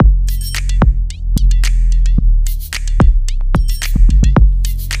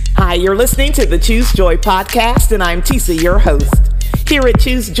Hi, you're listening to the Choose Joy podcast, and I'm Tisa, your host. Here at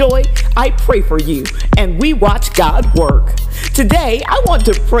Choose Joy, I pray for you, and we watch God work. Today, I want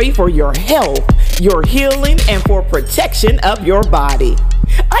to pray for your health, your healing, and for protection of your body.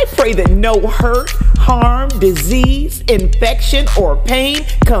 I pray that no hurt, harm, disease, infection, or pain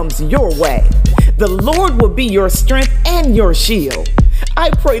comes your way. The Lord will be your strength and your shield. I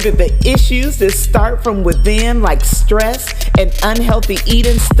pray that the issues that start from within, like stress and unhealthy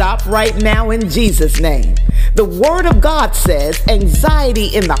eating, stop right now in Jesus' name. The Word of God says anxiety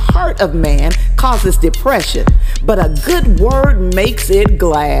in the heart of man causes depression, but a good word makes it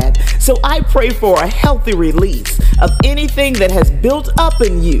glad. So I pray for a healthy release of anything that has built up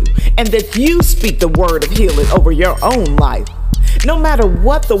in you, and that you speak the word of healing over your own life. No matter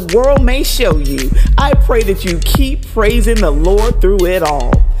what the world may show you, I pray that you keep praising the Lord through it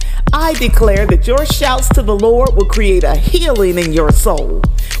all. I declare that your shouts to the Lord will create a healing in your soul.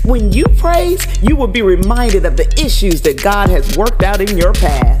 When you praise, you will be reminded of the issues that God has worked out in your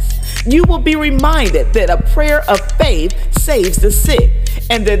past. You will be reminded that a prayer of faith saves the sick,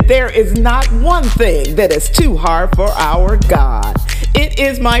 and that there is not one thing that is too hard for our God. It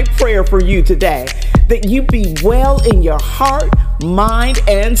is my prayer for you today that you be well in your heart, mind,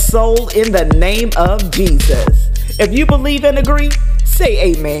 and soul in the name of Jesus. If you believe and agree,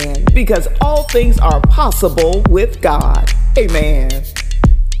 say amen, because all things are possible with God. Amen.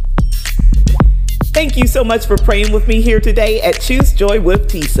 Thank you so much for praying with me here today at Choose Joy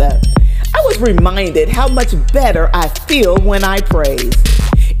with Tisa. I was reminded how much better I feel when I praise.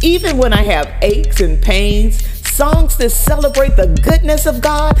 Even when I have aches and pains, songs that celebrate the goodness of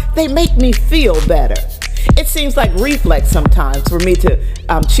God, they make me feel better. It seems like reflex sometimes for me to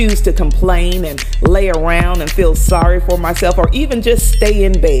choose to complain and lay around and feel sorry for myself, or even just stay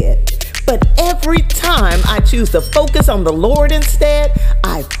in bed. But every time I choose to focus on the Lord instead,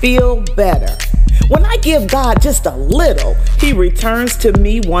 I feel better. When I give God just a little, He returns to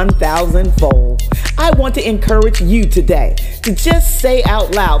me 1,000-fold. I want to encourage you today to just say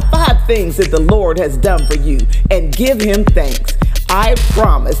out loud 5 things that the Lord has done for you and give Him thanks. I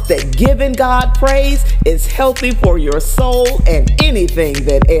promise that giving God praise is healthy for your soul and anything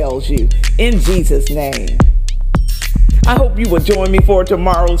that ails you. In Jesus' name. I hope you will join me for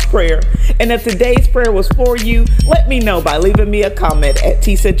tomorrow's prayer. And if today's prayer was for you, let me know by leaving me a comment at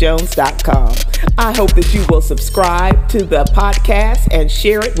tisajones.com. I hope that you will subscribe to the podcast and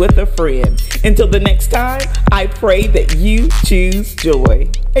share it with a friend. Until the next time, I pray that you choose joy.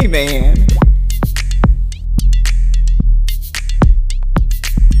 Amen.